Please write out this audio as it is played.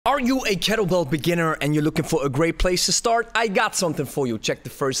Are you a kettlebell beginner and you're looking for a great place to start? I got something for you. Check the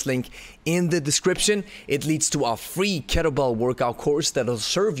first link in the description. It leads to our free kettlebell workout course that'll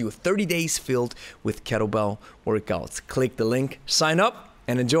serve you 30 days filled with kettlebell workouts. Click the link, sign up,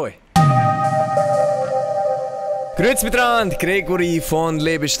 and enjoy. Grüezi miteinander, Gregory von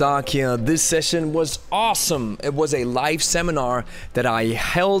Lebestark here. This session was awesome. It was a live seminar that I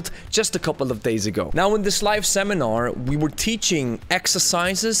held just a couple of days ago. Now in this live seminar, we were teaching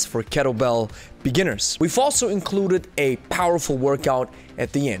exercises for kettlebell beginners. We've also included a powerful workout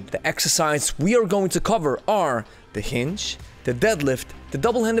at the end. The exercise we are going to cover are the hinge, the deadlift, the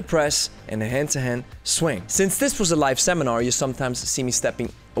double-handed press, and the hand-to-hand swing. Since this was a live seminar, you sometimes see me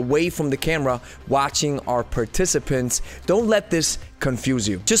stepping away from the camera watching our participants. Don't let this confuse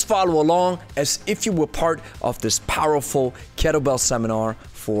you. Just follow along as if you were part of this powerful kettlebell seminar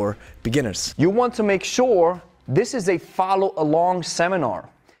for beginners. You want to make sure this is a follow-along seminar.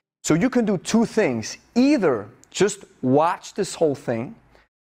 So you can do two things. Either just watch this whole thing,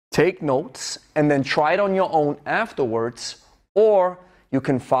 take notes, and then try it on your own afterwards, or you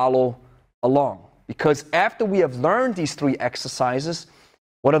can follow along. Because after we have learned these three exercises,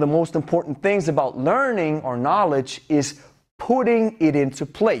 one of the most important things about learning or knowledge is putting it into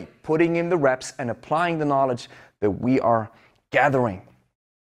play, putting in the reps and applying the knowledge that we are gathering.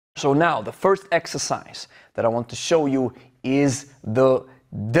 So now the first exercise that I want to show you is the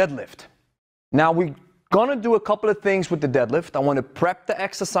deadlift. Now we're gonna do a couple of things with the deadlift. I want to prep the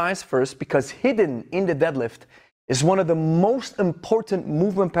exercise first because hidden in the deadlift is one of the most important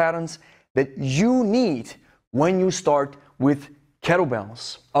movement patterns that you need when you start with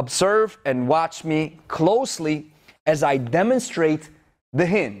kettlebells. Observe and watch me closely as I demonstrate the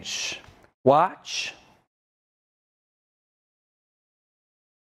hinge. Watch.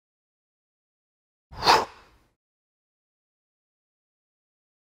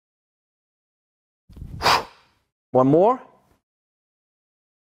 One more.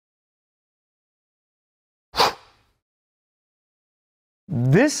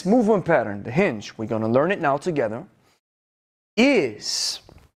 This movement pattern, the hinge, we're going to learn it now together, is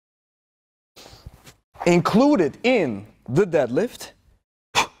included in the deadlift,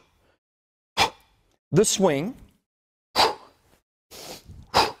 the swing,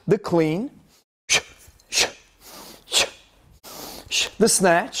 the clean, the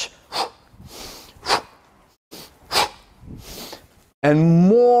snatch, and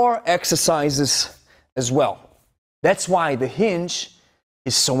more exercises as well. That's why the hinge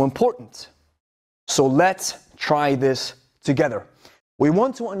is so important. So let's try this together. We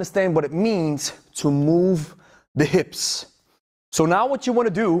want to understand what it means to move the hips. So now what you want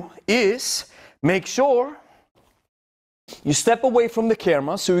to do is make sure you step away from the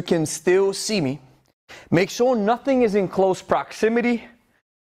camera so you can still see me. Make sure nothing is in close proximity.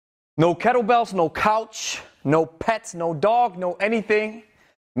 No kettlebells, no couch, no pets, no dog, no anything.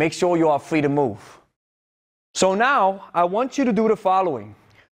 Make sure you are free to move. So now I want you to do the following.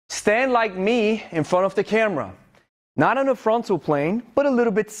 Stand like me in front of the camera. Not on a frontal plane, but a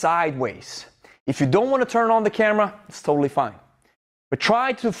little bit sideways. If you don't want to turn on the camera, it's totally fine. But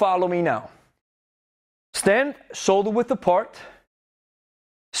try to follow me now. Stand shoulder width apart,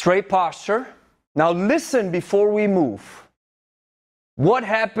 straight posture. Now listen before we move. What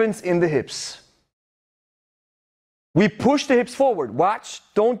happens in the hips? We push the hips forward. Watch,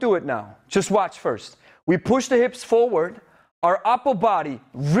 don't do it now. Just watch first. We push the hips forward, our upper body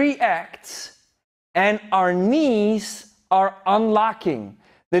reacts, and our knees are unlocking.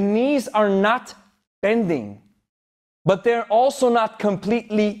 The knees are not bending, but they're also not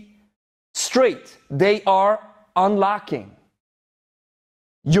completely straight. They are unlocking.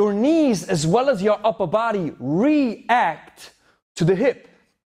 Your knees, as well as your upper body, react to the hip.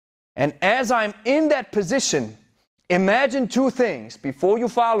 And as I'm in that position, imagine two things before you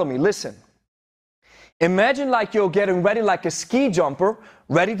follow me. Listen. Imagine like you're getting ready like a ski jumper,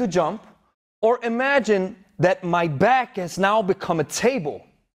 ready to jump. Or imagine that my back has now become a table.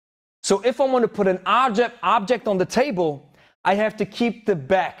 So if I want to put an object on the table, I have to keep the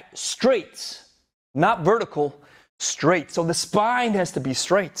back straight, not vertical, straight. So the spine has to be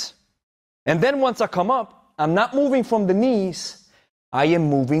straight. And then once I come up, I'm not moving from the knees, I am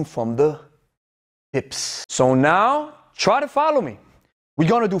moving from the hips. So now, try to follow me. We're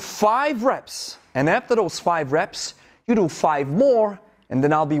going to do 5 reps. And after those 5 reps, you do 5 more, and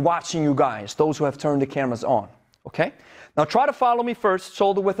then I'll be watching you guys, those who have turned the cameras on. Okay? Now try to follow me first,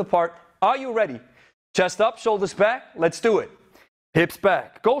 shoulder width apart. Are you ready? Chest up, shoulders back. Let's do it. Hips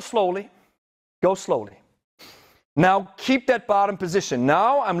back. Go slowly. Go slowly. Now keep that bottom position.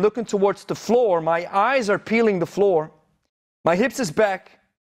 Now I'm looking towards the floor. My eyes are peeling the floor. My hips is back.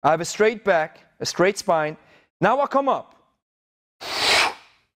 I have a straight back, a straight spine. Now I come up.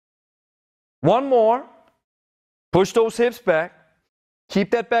 One more. Push those hips back.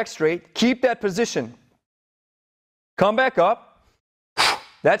 Keep that back straight. Keep that position. Come back up.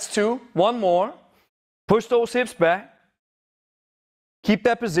 That's two. One more. Push those hips back. Keep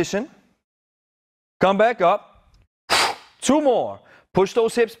that position. Come back up. Two more. Push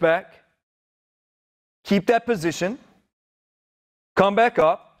those hips back. Keep that position. Come back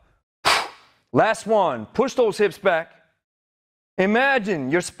up. Last one. Push those hips back.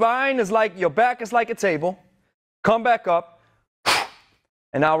 Imagine your spine is like, your back is like a table. Come back up.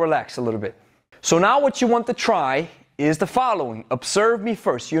 And now relax a little bit. So now what you want to try is the following. Observe me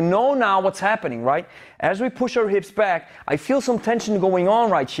first. You know now what's happening, right? As we push our hips back, I feel some tension going on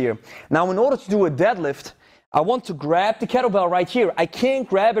right here. Now in order to do a deadlift, I want to grab the kettlebell right here. I can't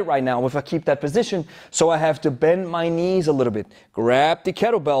grab it right now if I keep that position, so I have to bend my knees a little bit. Grab the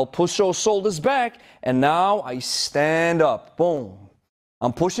kettlebell, push those shoulders back, and now I stand up. Boom.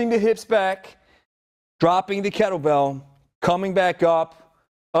 I'm pushing the hips back, dropping the kettlebell, coming back up,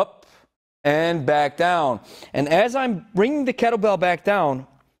 up, and back down. And as I'm bringing the kettlebell back down,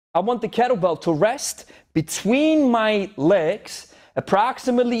 I want the kettlebell to rest between my legs,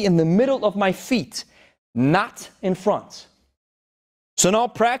 approximately in the middle of my feet, not in front. So now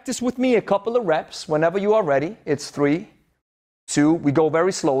practice with me a couple of reps whenever you are ready. It's 3, 2, we go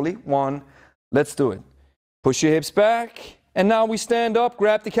very slowly. 1, let's do it. Push your hips back, and now we stand up,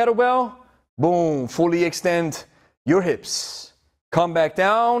 grab the kettlebell, boom, fully extend your hips. Come back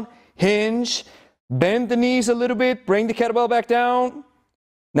down, hinge, bend the knees a little bit, bring the kettlebell back down.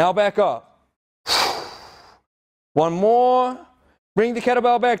 Now back up. One more. Bring the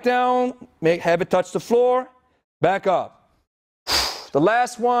kettlebell back down, have it touch the floor, back up. The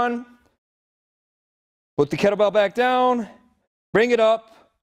last one, put the kettlebell back down, bring it up,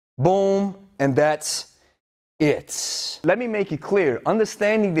 boom, and that's it. Let me make it clear,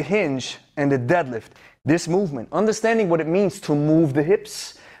 understanding the hinge and the deadlift, this movement, understanding what it means to move the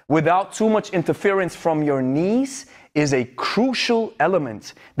hips without too much interference from your knees is a crucial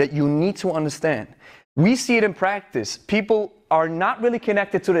element that you need to understand. We see it in practice. People are not really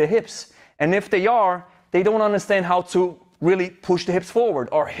connected to their hips, and if they are, they don't understand how to really push the hips forward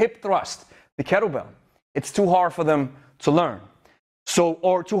or hip thrust the kettlebell. It's too hard for them to learn. So,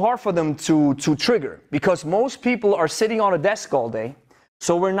 or too hard for them to trigger, because most people are sitting on a desk all day,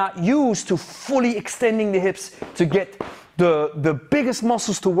 so we're not used to fully extending the hips to get the biggest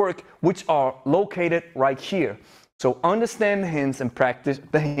muscles to work, which are located right here. So understand the hinge and practice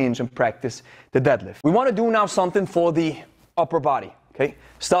the deadlift. We want to do now something for the upper body, okay?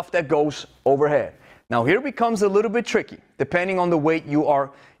 Stuff that goes overhead. Now here becomes a little bit tricky, depending on the weight you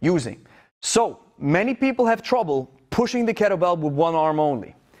are using. So many people have trouble pushing the kettlebell with one arm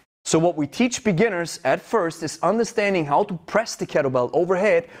only. So what we teach beginners at first is understanding how to press the kettlebell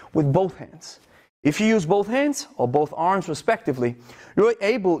overhead with both hands. If you use both hands or both arms respectively, you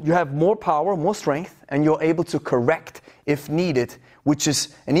have more power, more strength, and you're able to correct if needed, which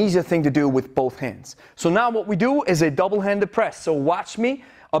is an easier thing to do with both hands. So now what we do is a double-handed press. So watch me,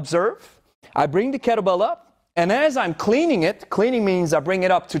 observe. I bring the kettlebell up, and as I'm cleaning it, cleaning means I bring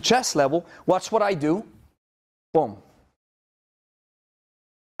it up to chest level. Watch what I do. Boom.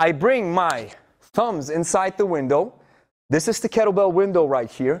 I bring my thumbs inside the window. This is the kettlebell window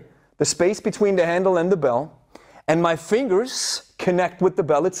right here. The space between the handle and the bell, and my fingers connect with the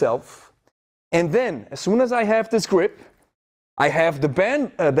bell itself. And then, as soon as I have this grip, I have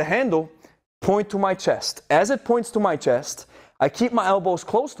the handle point to my chest. As it points to my chest, I keep my elbows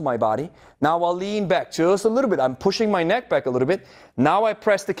close to my body. Now I'll lean back just a little bit. I'm pushing my neck back a little bit. Now I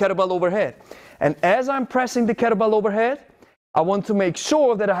press the kettlebell overhead. And as I'm pressing the kettlebell overhead, I want to make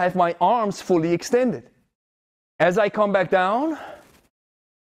sure that I have my arms fully extended. As I come back down,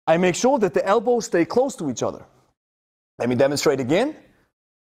 I make sure that the elbows stay close to each other. Let me demonstrate again.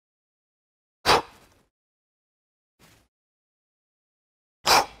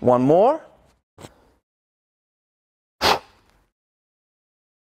 One more.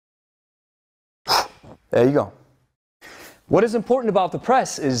 There you go. What is important about the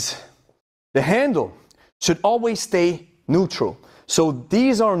press is the handle should always stay neutral. So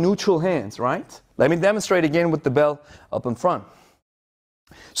these are neutral hands, right? Let me demonstrate again with the bell up in front.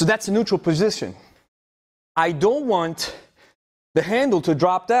 So that's a neutral position. I don't want the handle to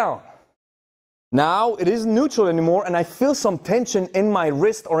drop down. Now it isn't neutral anymore, and I feel some tension in my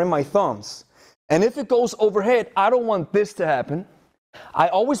wrist or in my thumbs. And if it goes overhead, I don't want this to happen. I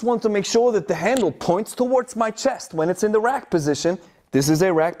always want to make sure that the handle points towards my chest when it's in the rack position. This is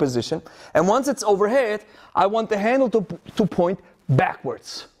a rack position. And once it's overhead, I want the handle to point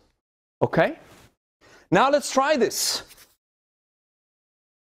backwards. Okay? Now let's try this.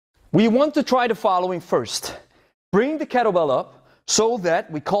 We want to try the following first. Bring the kettlebell up so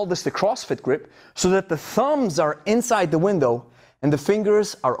that, we call this the CrossFit grip, so that the thumbs are inside the window and the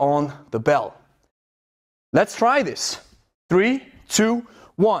fingers are on the bell. Let's try this. 3, 2,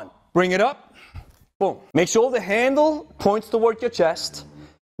 1. Bring it up. Boom. Make sure the handle points toward your chest.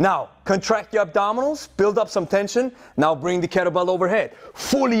 Now, contract your abdominals, build up some tension. Now bring the kettlebell overhead.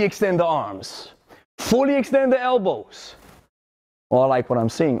 Fully extend the arms. Fully extend the elbows. Oh, I like what I'm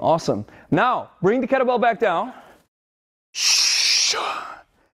seeing. Awesome. Now, bring the kettlebell back down.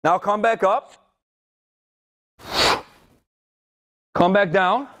 Now come back up. Come back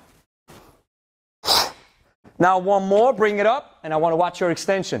down. Now one more, bring it up, and I want to watch your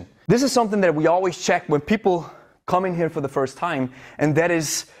extension. This is something that we always check when people come in here for the first time, and that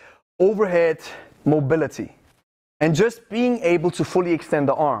is overhead mobility. And just being able to fully extend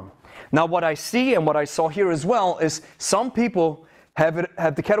the arm. Now what I see and what I saw here as well is some people have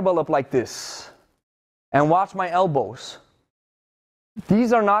the kettlebell up like this. And watch my elbows.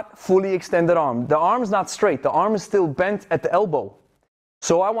 These are not fully extended arm. The arm is not straight. The arm is still bent at the elbow.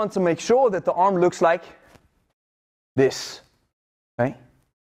 So I want to make sure that the arm looks like this. Okay?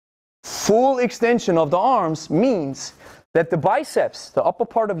 Full extension of the arms means that the biceps, the upper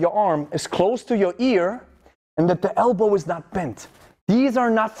part of your arm, is close to your ear and that the elbow is not bent. These are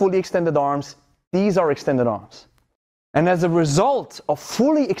not fully extended arms. These are extended arms. And as a result of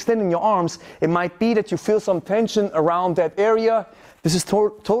fully extending your arms, it might be that you feel some tension around that area. This is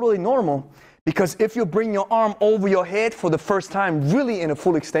totally normal, because if you bring your arm over your head for the first time, really in a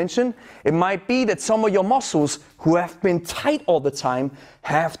full extension, it might be that some of your muscles who have been tight all the time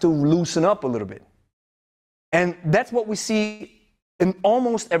have to loosen up a little bit. And that's what we see in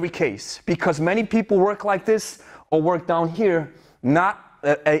almost every case, because many people work like this or work down here. Not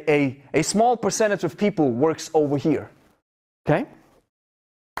a small percentage of people works over here. Okay?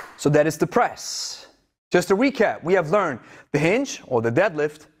 So that is the press. Just to recap, we have learned the hinge or the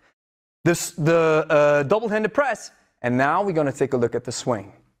deadlift, the double-handed press, and now we're going to take a look at the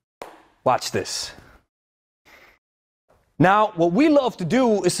swing. Watch this. Now, what we love to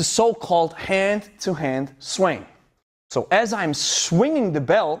do is the so-called hand-to-hand swing. So as I'm swinging the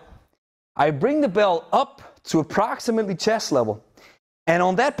bell, I bring the bell up to approximately chest level. And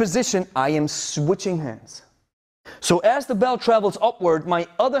on that position, I am switching hands. So as the bell travels upward, my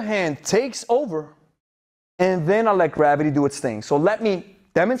other hand takes over, and then I let gravity do its thing. So let me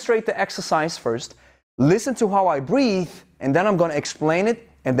demonstrate the exercise first, listen to how I breathe, and then I'm going to explain it,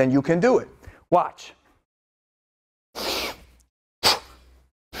 and then you can do it. Watch.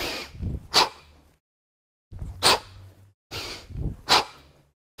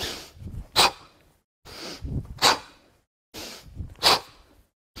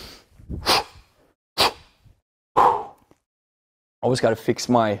 Always got to fix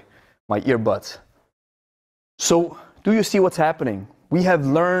my earbuds. So, do you see what's happening? We have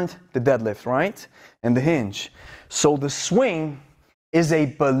learned the deadlift, right? And the hinge. So the swing is a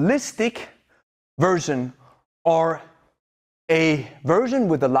ballistic version, or a version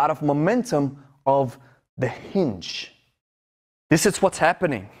with a lot of momentum of the hinge. This is what's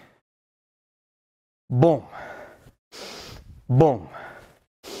happening. Boom. Boom.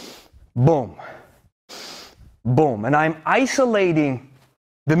 Boom. Boom. And I'm isolating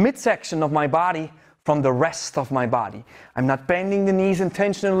the midsection of my body from the rest of my body. I'm not bending the knees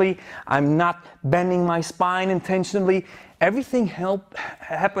intentionally. I'm not bending my spine intentionally. Everything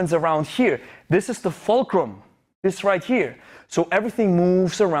happens around here. This is the fulcrum, this right here. So everything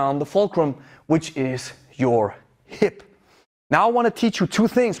moves around the fulcrum, which is your hip. Now I want to teach you two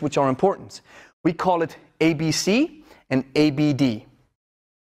things which are important. We call it ABC and ABD.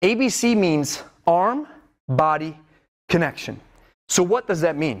 ABC means arm, body, connection. So what does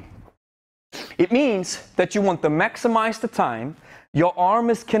that mean? It means that you want to maximize the time your arm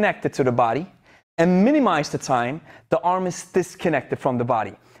is connected to the body and minimize the time the arm is disconnected from the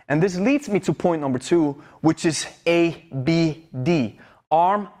body. And this leads me to point number 2, which is ABD,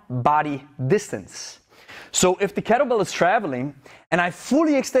 arm-body distance. So if the kettlebell is traveling and I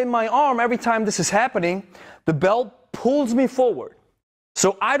fully extend my arm every time this is happening, the bell pulls me forward.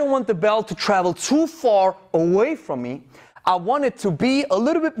 So I don't want the bell to travel too far away from me. I want it to be a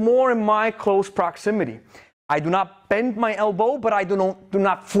little bit more in my close proximity. I do not bend my elbow, but I do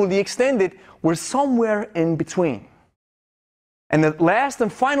not fully extend it. We're somewhere in between. And the last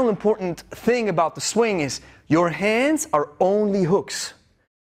and final important thing about the swing is your hands are only hooks.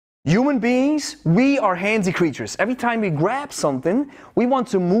 Human beings, we are handsy creatures. Every time we grab something, we want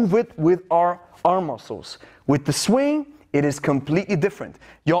to move it with our arm muscles. With the swing, it is completely different.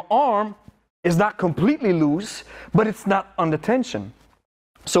 Your arm is not completely loose, but it's not under tension.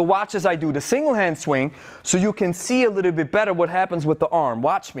 So watch as I do the single hand swing so you can see a little bit better what happens with the arm.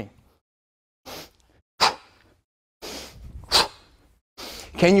 Watch me.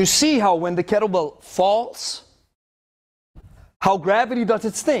 Can you see how when the kettlebell falls, how gravity does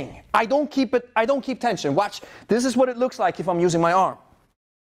its thing? I don't keep tension. Watch, this is what it looks like if I'm using my arm.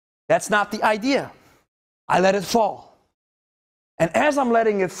 That's not the idea. I let it fall. And as I'm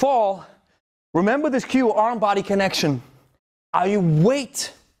letting it fall, remember this cue, arm-body connection. I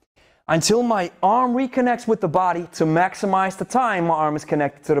wait until my arm reconnects with the body to maximize the time my arm is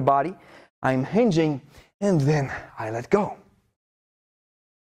connected to the body. I'm hinging, and then I let go.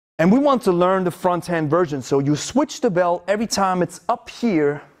 And we want to learn the front hand version, so you switch the bell every time it's up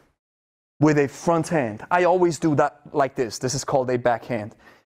here with a front hand. I always do that like this. This is called a backhand.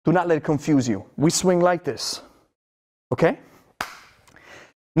 Do not let it confuse you. We swing like this, okay?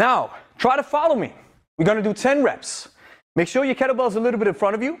 Now, try to follow me. We're gonna do 10 reps. Make sure your kettlebell's a little bit in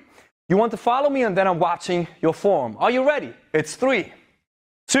front of you. You want to follow me, and then I'm watching your form. Are you ready? It's 3,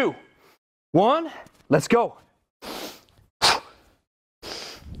 2, 1, let's go.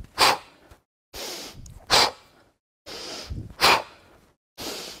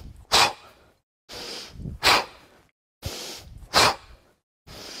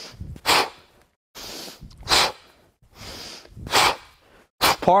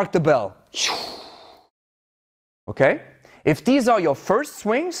 Park the bell. Okay? If these are your first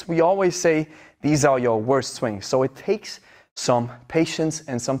swings, we always say these are your worst swings. So it takes some patience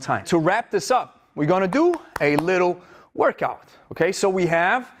and some time. To wrap this up, we're going to do a little workout. Okay? So we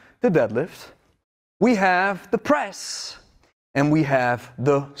have the deadlift, we have the press, and we have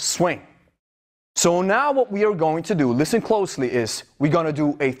the swing. So now what we are going to do, listen closely, is we're going to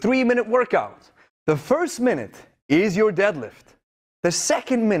do a 3-minute workout. The first minute is your deadlift. The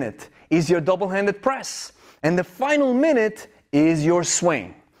second minute is your double-handed press. And the final minute is your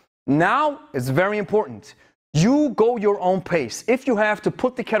swing. Now, it's very important. You go your own pace. If you have to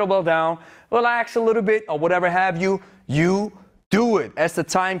put the kettlebell down, relax a little bit, or whatever have you, you do it. As the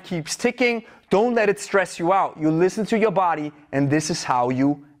time keeps ticking, don't let it stress you out. You listen to your body, and this is how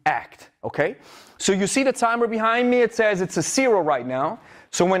you act, okay? So you see the timer behind me? It says it's a 0 right now.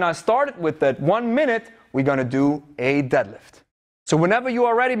 So when I started with that 1 minute, we're gonna do a deadlift. So whenever you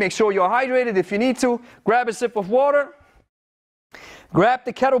are ready, make sure you're hydrated. If you need to, grab a sip of water. Grab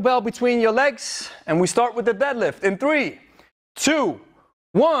the kettlebell between your legs, and we start with the deadlift in 3, 2,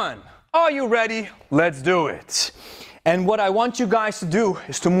 1. Are you ready? Let's do it. And what I want you guys to do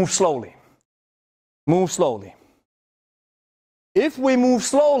is to move slowly. Move slowly. If we move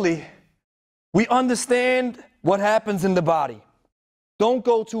slowly, we understand what happens in the body. Don't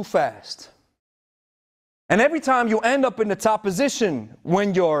go too fast. And every time you end up in the top position,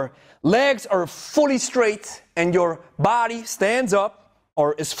 when your legs are fully straight and your body stands up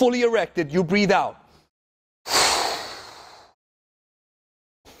or is fully erected, you breathe out.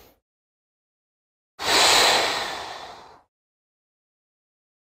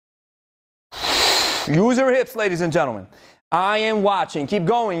 Use your hips, ladies and gentlemen. I am watching. Keep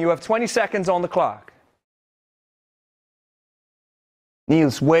going. You have 20 seconds on the clock.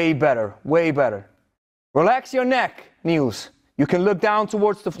 Niels, way better, way better. Relax your neck, Niels. You can look down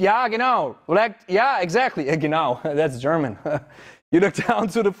towards the... Ja, genau. Relax. Yeah, exactly. Genau. That's German. You look down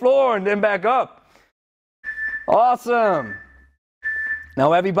to the floor and then back up. Awesome.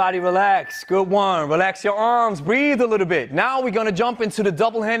 Now everybody relax. Good one. Relax your arms. Breathe a little bit. Now we're going to jump into the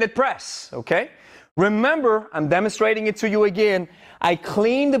double-handed press, okay? Remember, I'm demonstrating it to you again. I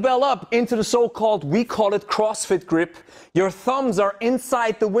clean the bell up into the so-called, we call it CrossFit grip. Your thumbs are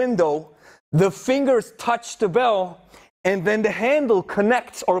inside the window. The fingers touch the bell, and then the handle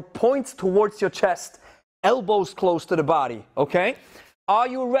connects or points towards your chest, elbows close to the body, okay? Are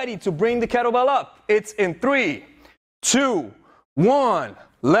you ready to bring the kettlebell up? It's in 3, 2, 1.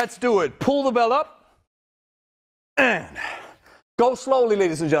 Let's do it. Pull the bell up, and go slowly,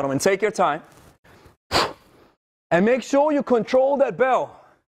 ladies and gentlemen. Take your time. And make sure you control that bell.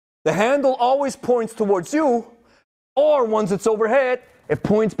 The handle always points towards you, or once it's overhead, it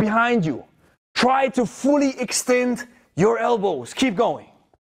points behind you. Try to fully extend your elbows. Keep going.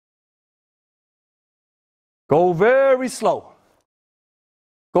 Go very slow.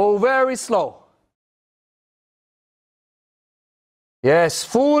 Go very slow. Yes,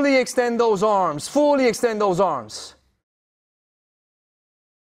 fully extend those arms. Fully extend those arms.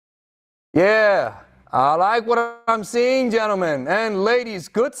 Yeah, I like what I'm seeing, gentlemen and ladies.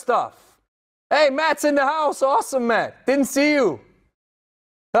 Good stuff. Hey, Matt's in the house. Awesome, Matt. Didn't see you.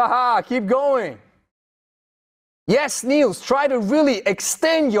 Haha, keep going. Yes, Niels, try to really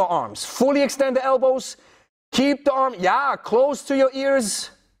extend your arms. Fully extend the elbows. Keep the arm, yeah, close to your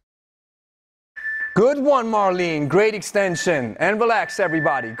ears. Good one, Marlene. Great extension. And relax,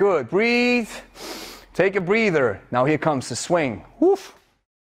 everybody. Good. Breathe. Take a breather. Now here comes the swing. Woof.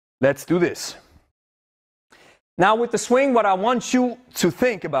 Let's do this. Now with the swing, what I want you to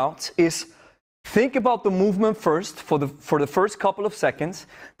think about is think about the movement first for the first couple of seconds.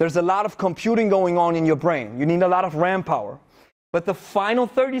 There's a lot of computing going on in your brain. You need a lot of RAM power. But the final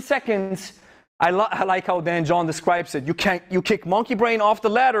 30 seconds, I like how Dan John describes it. You kick monkey brain off the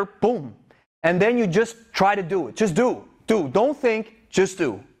ladder, boom. And then you just try to do it. Just do. Don't think, just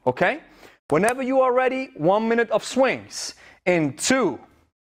do. Okay? Whenever you are ready, 1 minute of swings. In 2,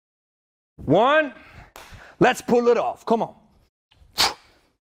 1. Let's pull it off. Come on.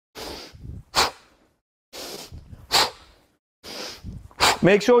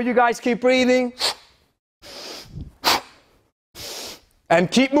 Make sure you guys keep breathing. And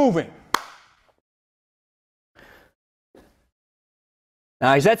keep moving.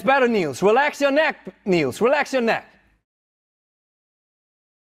 Nice, that's better, Niels. Relax your neck, Niels. Relax your neck.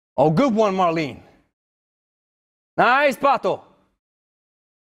 Oh, good one, Marlene. Nice, Pato.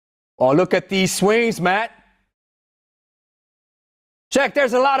 Oh, look at these swings, Matt. Check,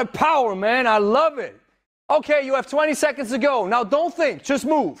 there's a lot of power, man. I love it. Okay, you have 20 seconds to go. Now, don't think, just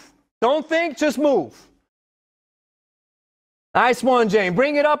move. Don't think, just move. Nice one, Jane.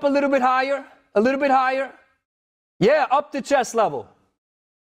 Bring it up a little bit higher. A little bit higher. Yeah, up to chest level.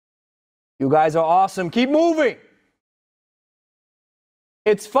 You guys are awesome. Keep moving.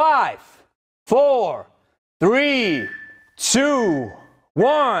 It's 5, 4, 3, 2,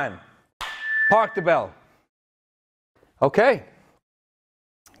 1. Park the bell. Okay.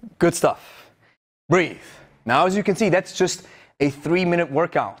 Good stuff. Breathe. Now, as you can see, that's just a 3-minute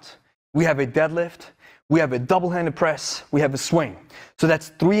workout. We have a deadlift. We have a double-handed press. We have a swing. So that's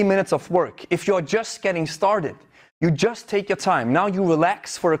 3 minutes of work. If you're just getting started, you just take your time. Now you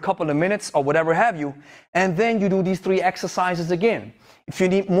relax for a couple of minutes or whatever have you, and then you do these 3 exercises again. If you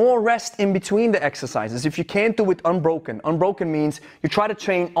need more rest in between the exercises, if you can't do it unbroken means you try to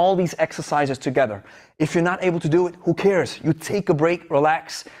chain all these exercises together. If you're not able to do it, who cares? You take a break,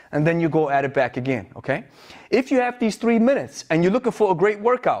 relax, and then you go at it back again, okay? If you have these 3 minutes and you're looking for a great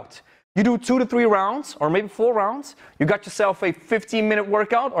workout, you do 2 to 3 rounds or maybe 4 rounds. You got yourself a 15-minute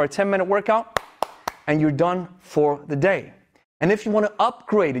workout or a 10-minute workout, and you're done for the day. And if you want to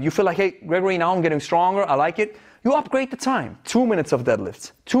upgrade it, you feel like, hey, Gregory, now I'm getting stronger, I like it, you upgrade the time. 2 minutes of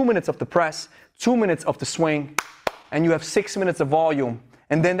deadlifts, 2 minutes of the press, 2 minutes of the swing, and you have 6 minutes of volume.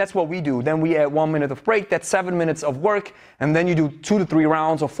 And then that's what we do. Then we add 1 minute of break, that's 7 minutes of work, and then you do 2 to 3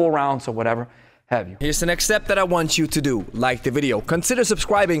 rounds or 4 rounds or whatever have you. Here's the next step that I want you to do. Like the video, consider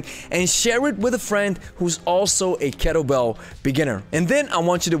subscribing, and share it with a friend who's also a kettlebell beginner. And then I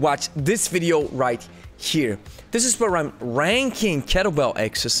want you to watch this video right here. This is where I'm ranking kettlebell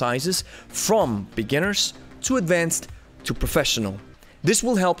exercises from beginners to advanced to professional. This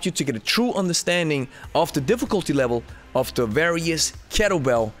will help you to get a true understanding of the difficulty level of the various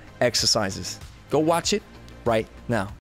kettlebell exercises. Go watch it right now.